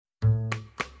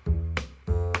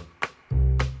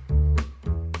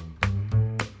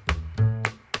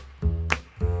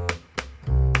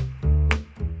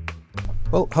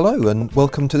Well, hello and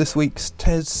welcome to this week's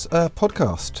TES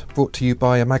podcast, brought to you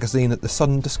by a magazine that The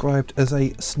Sun described as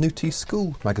a snooty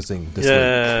school magazine this week.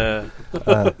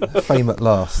 Fame at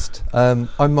last. I'm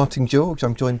Martin George.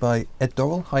 I'm joined by Ed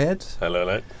Dorrell. Hi, Ed. Hello,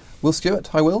 hello. Will Stewart.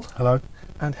 Hi, Will. Hello.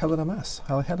 And Helena Mass.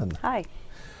 Hi, Helen. Hi.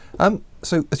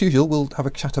 So, as usual, we'll have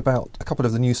a chat about a couple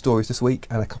of the news stories this week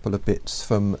and a couple of bits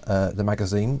from the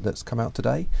magazine that's come out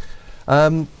today.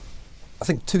 I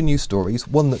think two news stories,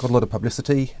 one that got a lot of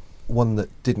publicity, one that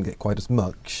didn't get quite as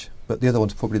much, but the other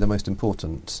one's probably the most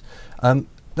important.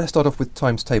 Let's start off with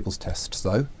times tables tests,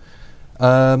 though.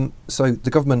 So the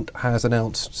government has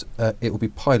announced it will be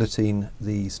piloting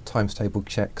these times table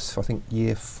checks for, I think,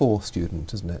 Year 4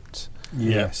 students, isn't it?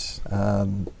 Yes.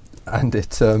 And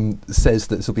it says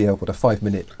that this will be a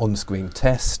 5-minute on-screen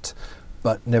test,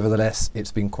 but nevertheless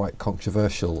it's been quite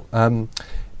controversial.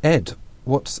 Ed,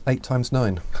 what's 8 times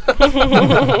 9?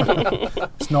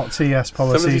 It's not TS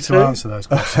policy 72? to answer those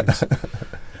questions.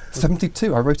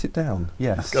 72, I wrote it down,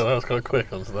 yes. God, that was quite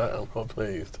quick onto that. I'm quite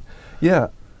pleased. Yeah.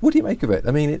 What do you make of it?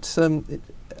 I mean, it's I'm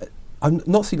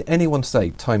not seeing anyone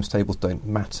say times tables don't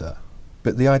matter,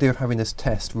 but the idea of having this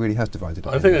test really has divided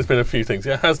opinion. I think there's been a few things.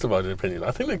 It has divided opinion.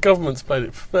 I think the government's played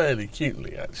it fairly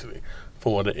cutely, actually,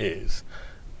 for what it is,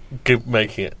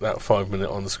 making it that 5-minute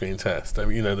on-screen test.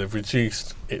 They've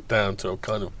reduced it down to a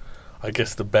kind of, I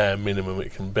guess, the bare minimum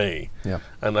it can be. Yeah.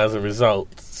 And as a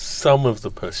result, some of the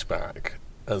pushback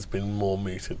has been more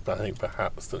muted, I think,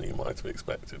 perhaps than you might have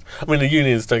expected. I mean, the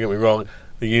unions, don't get me wrong,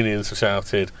 the unions have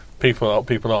shouted, people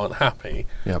aren't happy,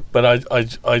 but I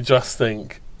just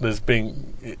think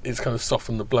it's kind of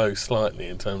softened the blow slightly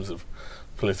in terms of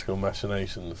political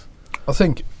machinations. I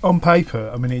think on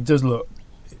paper, I mean, it does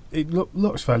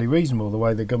looks fairly reasonable the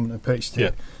way the government have pitched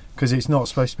it, because it's not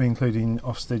supposed to be including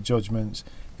Ofsted judgments.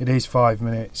 It is 5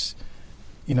 minutes.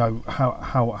 You know,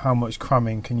 how much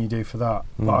cramming can you do for that?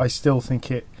 But I still think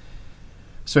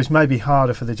so it's maybe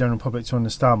harder for the general public to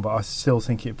understand, but I still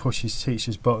think it pushes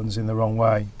teachers' buttons in the wrong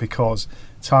way, because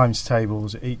times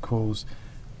tables equals,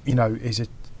 is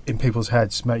in people's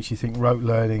heads, makes you think rote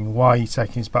learning. Why are you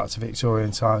taking us back to Victorian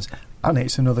times? And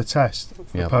it's another test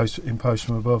imposed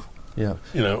from above. Yeah.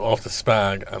 After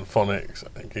SPAG and phonics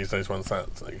and Key Stage 1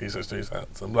 SATs and Key Stage 2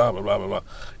 SATs and blah, blah, blah, blah,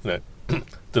 blah,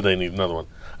 do they need another one?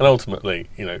 And ultimately,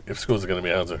 if schools are going to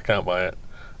be able to account by it,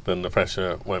 then the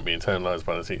pressure won't be internalised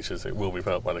by the teachers. It will be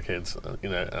felt by the kids,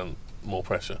 and more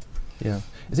pressure. Yeah.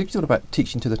 Is it all about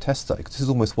teaching to the test, though? 'Cause this is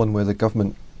almost one where the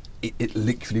government, it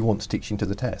literally wants teaching to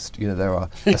the test. There are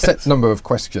a set number of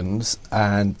questions,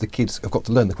 and the kids have got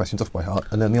to learn the questions off by heart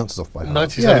and learn the answers off by heart.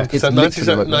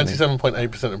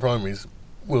 97.8% of primaries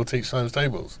will teach times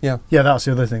tables. Yeah, that's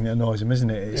the other thing that annoys them,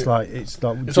 isn't it? It's like it's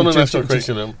on a national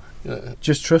curriculum.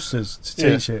 Just trust us to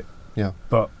teach it. Yeah,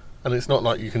 and it's not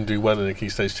like you can do well in a Key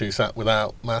Stage 2 SAT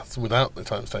without maths, without the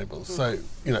times tables. So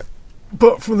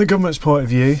But from the government's point of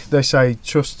view, they say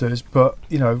trust us, but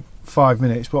 5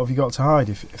 minutes. What have you got to hide?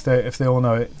 If they all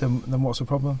know it, then what's the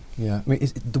problem? Yeah, I mean,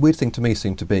 the weird thing to me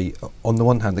seemed to be, on the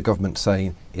one hand, the government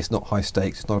saying it's not high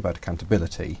stakes, it's not about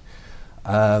accountability,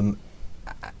 and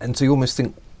so you almost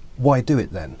think, why do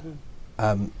it then?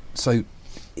 So,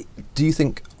 do you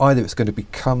think either it's going to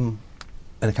become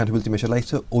an accountability measure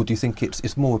later, or do you think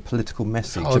it's more a political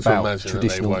message about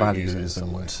traditional values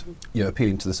and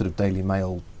appealing to the sort of Daily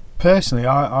Mail? Personally,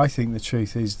 I think the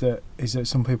truth is that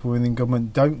some people within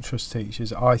government don't trust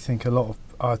teachers. I think some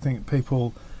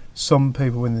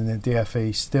people within the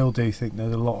DfE still do think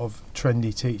there's a lot of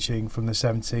trendy teaching from the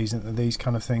 70s and these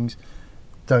kind of things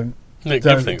don't get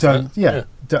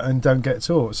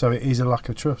taught. So it is a lack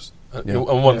of trust. And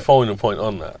one final point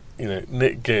on that,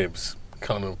 Nick Gibbs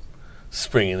kind of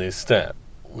springing his step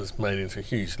was made into a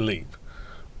huge leap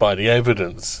by the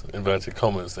evidence, inverted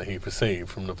commas, that he perceived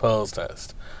from the Pearls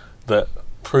test that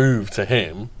proved to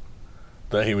him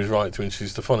that he was right to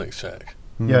introduce the phonics check.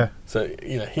 Yeah. So,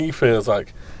 he feels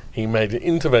like he made an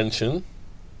intervention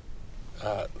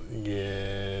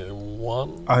Year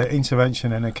 1.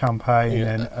 Intervention and a campaign,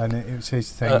 and it was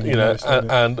his thing. The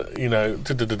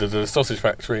sausage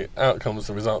factory, out comes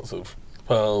the results of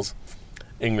Pearls.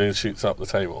 England shoots up the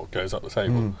table, goes up the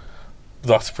table,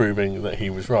 thus proving that he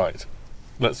was right.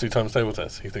 Let's do times table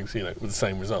tests. He thinks, with the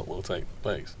same result will take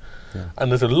place. Yeah.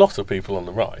 And there's a lot of people on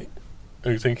the right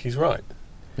who think he's right.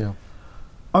 Yeah.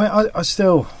 I mean, I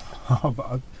still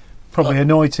probably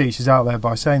annoy teachers out there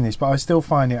by saying this, but I still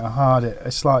find it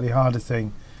a slightly harder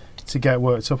thing to get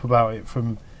worked up about it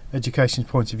from education's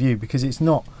point of view, because it's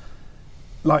not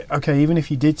like, okay, even if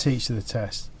you did teach to the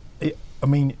test, it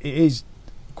is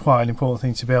quite an important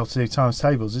thing to be able to do times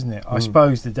tables, isn't it? I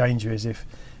suppose the danger is if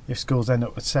schools end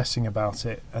up obsessing about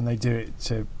it and they do it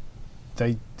to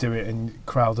they do it and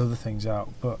crowd other things out.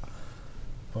 But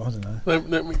I don't know.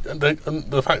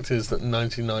 The fact is that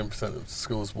 99% of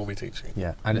schools will be teaching.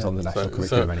 Yeah, and it's on the national curriculum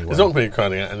so anyway. It's not going to be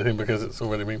crowding out anything because it's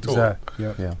already been taught.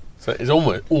 Yeah. So it's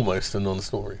almost a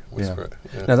non-story. Yeah.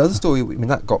 Now, the other story,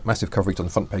 that got massive coverage on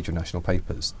the front page of national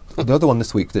papers. The other one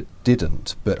this week that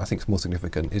didn't, but I think is more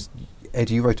significant, is,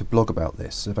 Ed, you wrote a blog about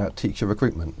this, about teacher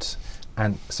recruitment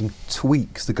and some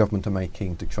tweaks the government are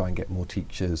making to try and get more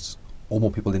teachers or more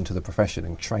people into the profession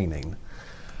and training.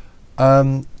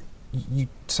 You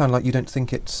sound like you don't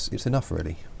think it's enough,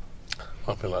 really.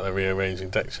 I feel like they're rearranging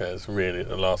deck chairs really at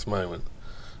the last moment.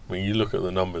 I mean, you look at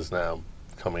the numbers now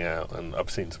coming out, and I've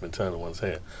seen some internal ones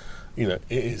here. It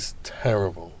is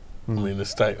terrible. I mean, the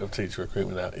state of teacher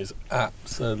recruitment now is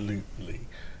absolutely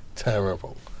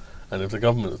terrible. And if the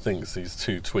government thinks these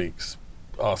 2 tweaks,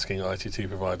 asking ITT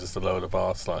providers to lower the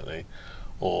bar slightly,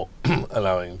 or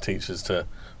allowing teachers to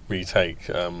retake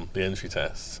the entry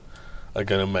tests, are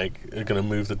going to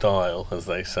move the dial, as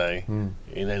they say,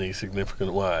 in any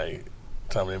significant way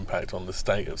to have an impact on the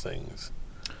state of things,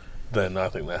 then I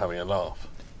think they're having a laugh.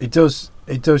 It does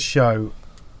show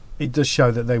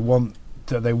that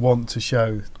they want to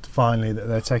show finally that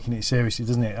they're taking it seriously,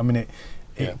 doesn't it? I mean,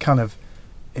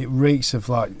 it reeks of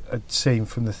like a scene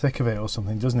from The Thick of It or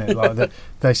something, doesn't it? Like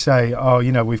they say,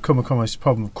 we've come across this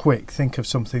problem, quick, think of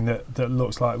something that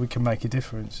looks like we can make a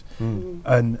difference.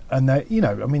 And they,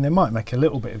 they might make a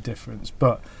little bit of difference,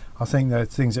 but I think there are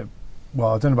things that,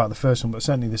 well, I don't know about the first one, but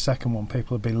certainly the second one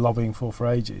people have been lobbying for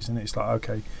ages, and it's like,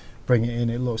 okay, bring it in.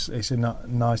 It's a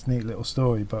nice, neat little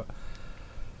story, but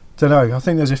don't know. I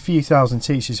think there's a few thousand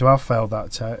teachers who have failed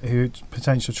that test,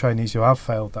 potential trainees who have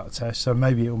failed that test. So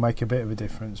maybe it will make a bit of a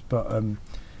difference, but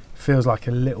feels like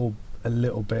a little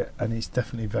bit, and it's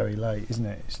definitely very late, isn't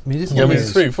it?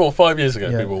 It's 3, 4, 5 years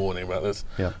ago people were warning about this.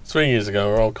 Yeah. 3 years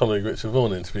ago, our old colleague Richard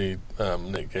Vaughan interviewed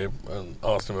Nick Gibb and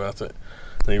asked him about it,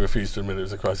 and he refused to admit it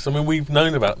was a crisis. I mean, we've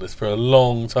known about this for a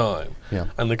long time,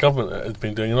 and the government has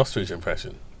been doing an ostrich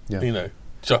impression.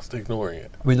 Just ignoring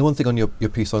it. I mean, the one thing on your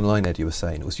piece online, Ed, you were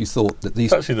saying was you thought that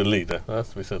these... It's actually the leader, that has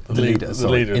to be said. The leader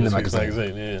in this week's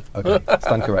magazine, yeah. Okay,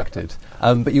 stand corrected.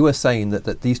 But you were saying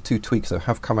that these 2 tweaks, though,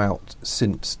 have come out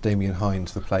since Damien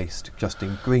Hines replaced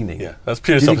Justin Greening. Yeah, that's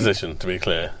pure supposition, to be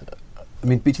clear. I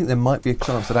mean, do you think there might be a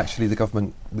chance that actually the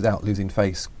government, without losing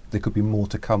face, there could be more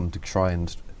to come to try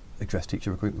and address teacher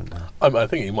recruitment now? I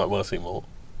think you might well see more.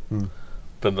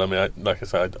 But, I mean, like I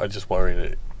said, I just worry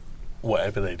that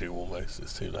whatever they do, almost,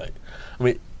 it's too late. I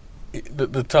mean,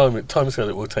 the time scale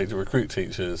it will take to recruit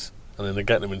teachers and then to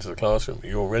get them into the classroom,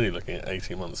 you're already looking at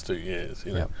 18 months, 2 years.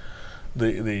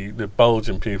 The bulge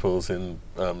in pupils in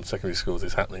secondary schools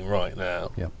is happening right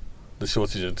now. The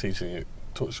shortage of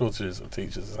shortages of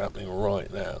teachers is happening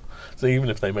right now. So even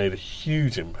if they made a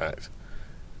huge impact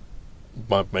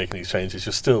by making these changes,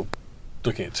 you're still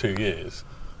looking at 2 years.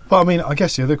 Well, I mean, I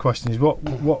guess the other question is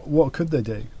what could they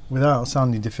do without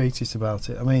sounding defeatist about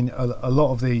it? I mean, a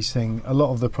lot of these things, a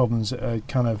lot of the problems are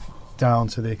kind of down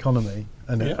to the economy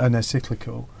and are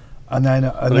cyclical. And then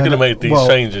they could have made these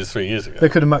changes 3 years ago. They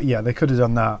could have, they could have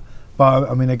done that. But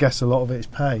I mean, I guess a lot of it is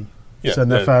pay. So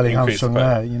they're fairly hamstrung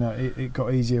there. It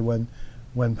got easier when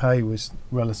pay was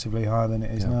relatively higher than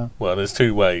it is now. Well, there's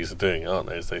 2 ways of doing it, aren't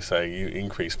there? As they say, you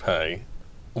increase pay.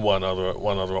 One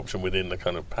other option within the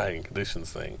kind of pay and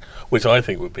conditions thing, which I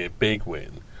think would be a big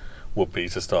win, would be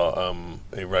to start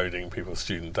eroding people's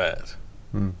student debt.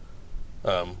 For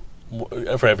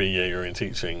every year you're in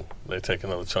teaching, they take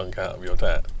another chunk out of your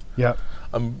debt. Yeah.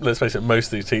 Let's face it, a lot of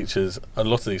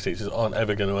these teachers aren't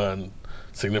ever going to earn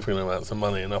significant amounts of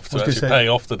money enough to actually pay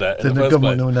off the debt in the first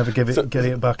government place. will never get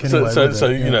it back anyway.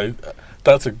 So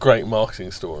that's a great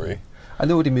marketing story. And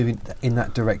they're already moving in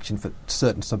that direction for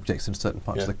certain subjects in certain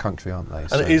parts of the country, aren't they?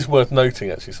 And it is worth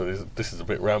noting, actually, so this is a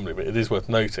bit rambly, but it is worth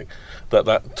noting that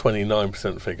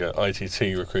 29% figure, ITT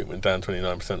recruitment down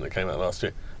 29% that came out last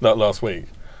week,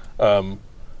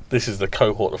 this is the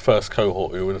first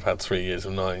cohort who would have had 3 years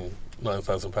of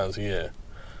 £9,000 a year.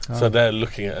 Oh. So they're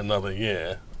looking at another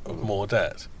year of more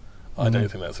debt. I don't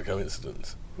think that's a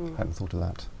coincidence. I hadn't thought of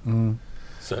that.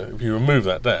 So if you remove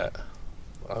that debt,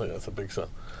 I think that's a big sum.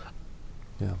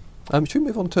 Yeah. Should we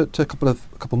move on to a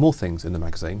couple more things in the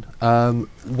magazine?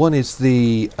 One is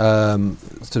the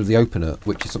sort of the opener,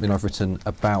 which is something I've written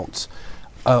about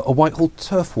a Whitehall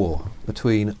turf war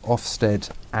between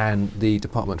Ofsted and the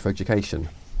Department for Education,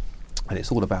 and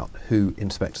it's all about who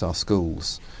inspects our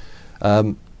schools. I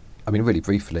mean, really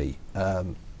briefly,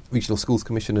 regional schools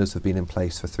commissioners have been in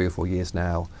place for 3 or 4 years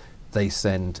now. They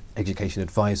send education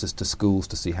advisors to schools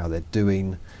to see how they're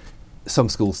doing. Some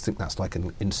schools think that's like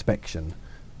an inspection.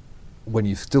 when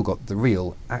you've still got the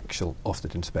real, actual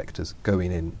Ofsted inspectors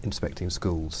going in, inspecting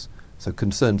schools. So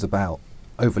concerns about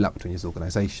overlap between these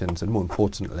organisations, and more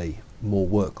importantly, more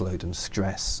workload and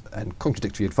stress and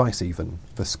contradictory advice even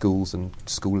for schools and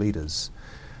school leaders.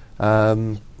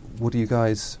 What do you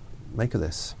guys make of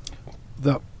this?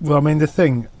 Well, I mean, the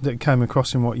thing that came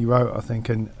across in what you wrote, I think,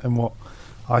 and what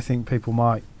I think people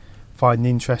might find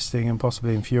interesting and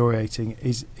possibly infuriating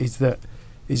is that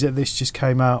this just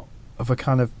came out of a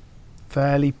kind of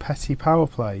fairly petty power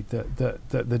play that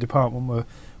the department were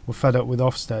fed up with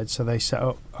Ofsted, so they set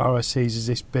up RSCs as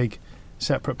this big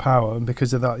separate power, and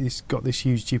because of that it's got this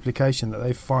huge duplication that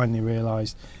they've finally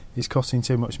realised is costing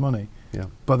too much money. Yeah.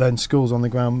 But then schools on the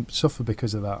ground suffer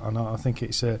because of that, and I think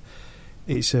it's an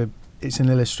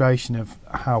illustration of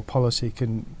how policy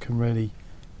can really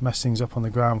mess things up on the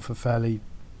ground for fairly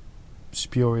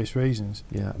spurious reasons.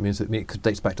 Yeah, I mean, it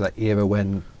dates back to that era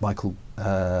when Michael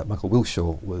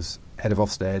Wilshaw was head of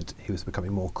Ofsted. He was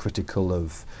becoming more critical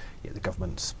of the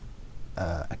government's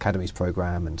academies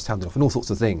programme and sounding off and all sorts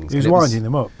of things. He was winding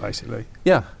them up, basically.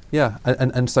 Yeah,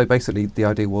 and so basically the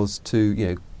idea was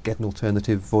to get an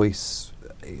alternative voice,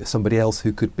 somebody else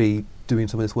who could be doing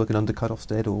some of this work and undercut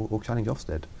Ofsted or challenge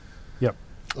Ofsted. Yep,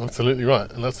 absolutely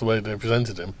right, and that's the way they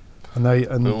presented him. And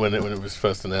when it was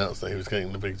first announced that he was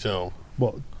getting the big job.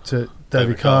 What, to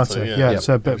David Carter? Yeah.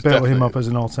 So built him up as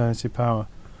an alternative power.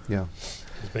 Yeah.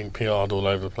 He's being PR'd all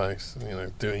over the place,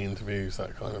 doing interviews,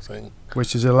 that kind of thing.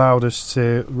 Which has allowed us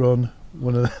to run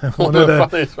one of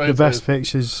the best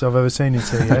pictures I've ever seen in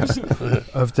TES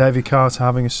of David Carter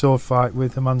having a sword fight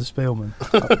with Amanda Spielman.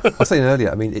 I was saying earlier,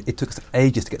 I mean, it took us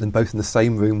ages to get them both in the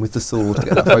same room with the sword to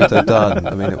get that photo done.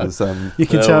 I mean, it was... You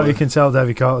can tell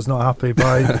David Carter's not happy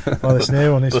by the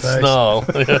sneer on his face. Snarl.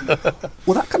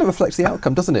 Well, that kind of reflects the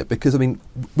outcome, doesn't it? Because, I mean,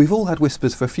 we've all had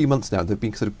whispers for a few months now. They've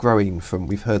been sort of growing from...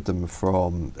 We've heard them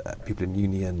from people in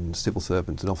unions, civil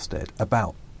servants and Ofsted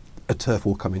about a turf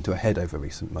war coming to a head over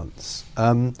recent months.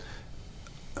 I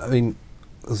mean,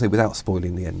 I'll say without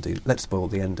spoiling the ending, let's spoil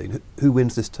the ending. Who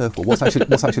wins this turf war? What's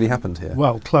actually happened here?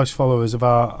 Well, close followers of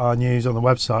our news on the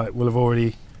website will have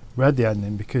already read the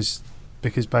ending because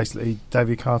basically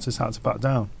David Carter's had to back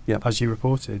down. Yep. As you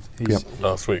reported.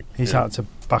 Last week. He's had to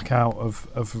back out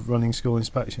of running school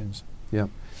inspections. Yeah.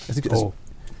 I think or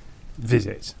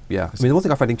visits. Yeah. I mean, the one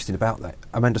thing I find interesting about that,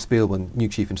 Amanda Spielman, new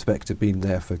chief inspector, been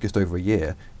there for just over a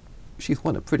year. She's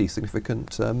won a pretty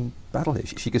significant battle here.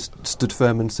 She just stood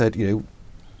firm and said,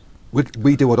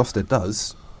 we do what Ofsted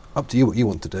does. Up to you what you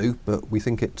want to do, but we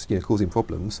think it's causing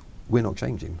problems. We're not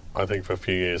changing. I think for a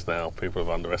few years now, people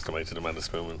have underestimated Amanda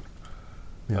Spielman.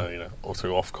 Yeah. Or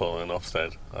through Ofcom and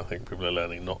Ofsted. I think people are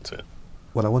learning not to.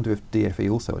 Well, I wonder if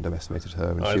DfE also underestimated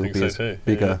her, and she'll be a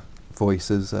bigger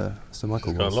voice as Sir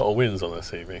Michael was. Got a lot of wins on her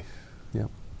CV. Yeah.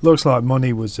 Looks like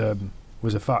money was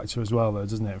a factor as well, though,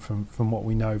 doesn't it? From what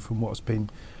we know, from what's been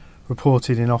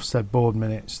reported in Ofsted board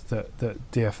minutes, that the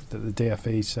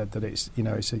DfE said that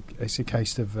it's a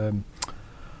case of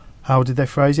how did they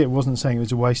phrase it? It wasn't saying it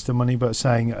was a waste of money, but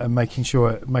saying making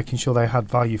sure they had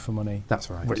value for money. That's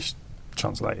right. Which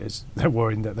translators, they're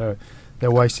worrying that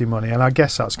they're wasting money, and I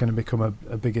guess that's going to become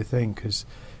a bigger thing because.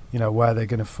 Where they're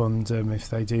going to fund if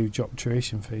they do drop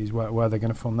tuition fees, where they're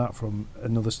going to fund that from,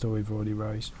 another story we've already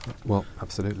raised. Well,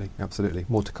 absolutely.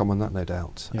 More to come on that, no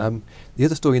doubt. Yeah. The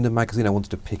other story in the magazine I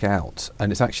wanted to pick out,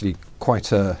 and it's actually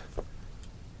quite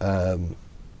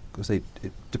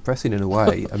depressing in a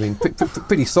way. I mean,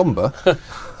 pretty sombre.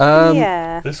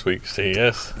 This week's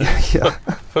CES. Yeah.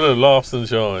 Full of laughs and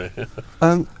joy.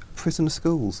 Prison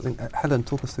schools. Helen,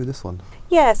 talk us through this one.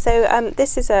 Yeah, so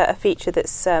this is a feature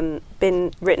that's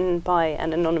been written by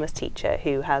an anonymous teacher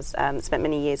who has spent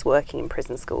many years working in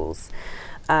prison schools.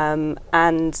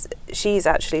 And she's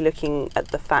actually looking at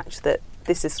the fact that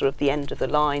this is sort of the end of the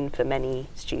line for many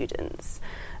students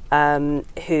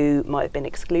who might have been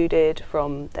excluded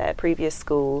from their previous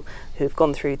school, who've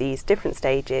gone through these different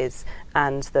stages,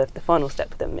 and the final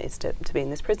step for them is to be in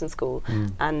this prison school.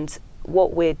 And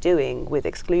what we're doing with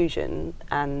exclusion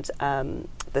and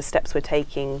the steps we're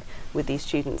taking with these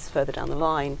students further down the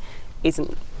line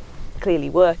isn't clearly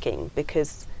working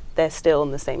because they're still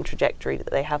on the same trajectory that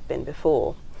they have been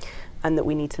before, and that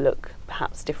we need to look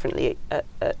perhaps differently at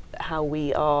how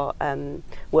we are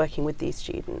working with these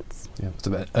students. Yeah, it's a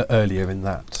bit earlier in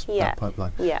that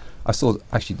pipeline. Yeah. I saw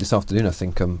actually this afternoon, I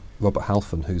think, Robert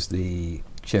Halfon, who's the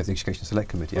chair of the Education Select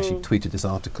Committee, actually tweeted this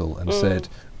article and said,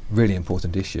 really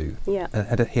important issue. Yeah.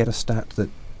 And he had a stat that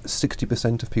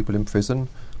 60% of people in prison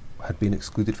had been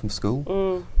excluded from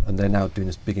school, and they're now doing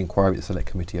this big inquiry at the Select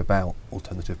Committee about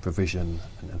alternative provision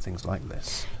and things like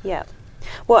this. Yeah.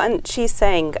 Well, and she's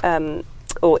saying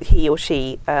or he or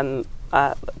she.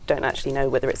 Don't actually know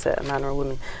whether it's a man or a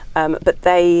woman, but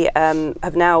they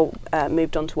have now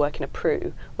moved on to work in a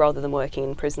PRU rather than working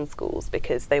in prison schools,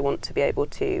 because they want to be able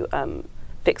to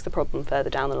fix the problem further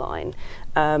down the line,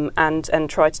 and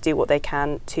try to do what they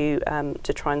can to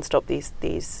try and stop these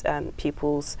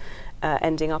pupils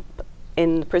ending up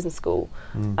in the prison school.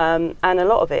 And a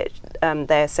lot of it,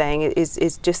 they're saying,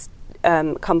 is just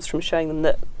comes from showing them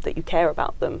that you care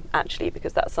about them, actually,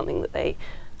 because that's something that they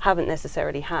haven't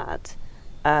necessarily had.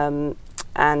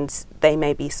 And they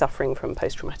may be suffering from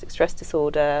post-traumatic stress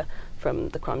disorder from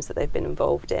the crimes that they've been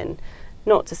involved in.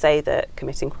 Not to say that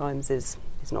committing crimes is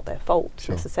not their fault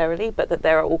necessarily, but that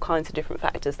there are all kinds of different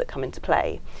factors that come into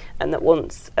play, and that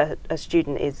once a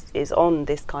student is on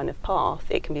this kind of path,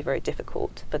 it can be very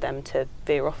difficult for them to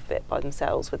veer off of it by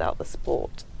themselves without the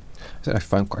support. So I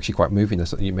found actually quite moving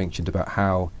this that you mentioned about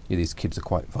how these kids are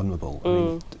quite vulnerable. I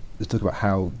mean, they talk about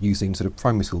how using sort of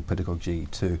primary school pedagogy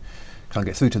to kind of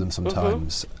get through to them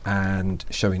sometimes, and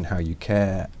showing how you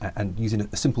care, and using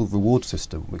a simple reward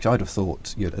system, which I'd have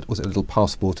thought, was it a little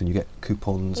passport and you get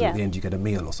coupons and at the end you get a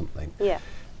meal or something. Yeah.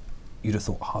 You'd have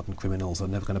thought hardened criminals are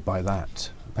never going to buy that.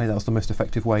 Maybe that was the most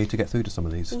effective way to get through to some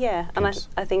of these kids. And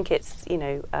I think it's,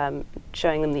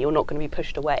 showing them that you're not going to be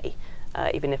pushed away,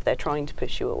 even if they're trying to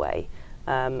push you away.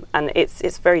 And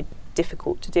it's very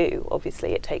difficult to do.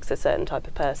 Obviously, it takes a certain type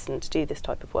of person to do this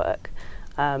type of work.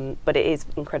 But it is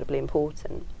incredibly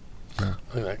important. I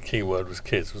think that key word was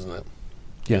kids, wasn't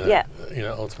it? Yeah.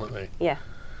 Ultimately. Yeah.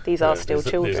 These are still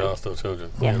children. These are still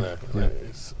children. Yeah.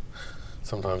 It's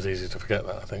sometimes easy to forget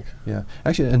that, I think. Yeah.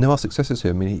 Actually, and there are successes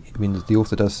here. I mean, the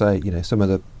author does say, some of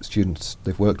the students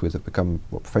they've worked with have become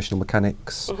professional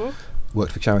mechanics,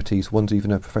 worked for charities. One's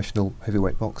even a professional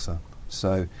heavyweight boxer.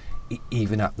 So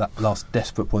even at that last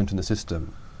desperate point in the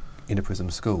system, in a prison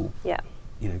school,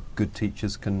 good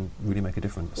teachers can really make a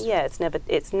difference. Yeah,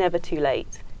 it's never too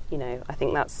late. I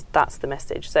think that's the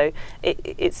message. So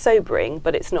it's sobering,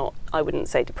 but it's not, I wouldn't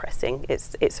say, depressing.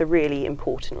 It's a really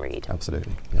important read.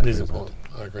 Absolutely. It is important.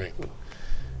 I agree.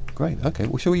 Great. Okay.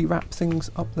 Well, shall we wrap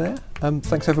things up there?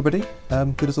 Thanks everybody.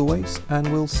 Good as always,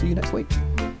 and we'll see you next week.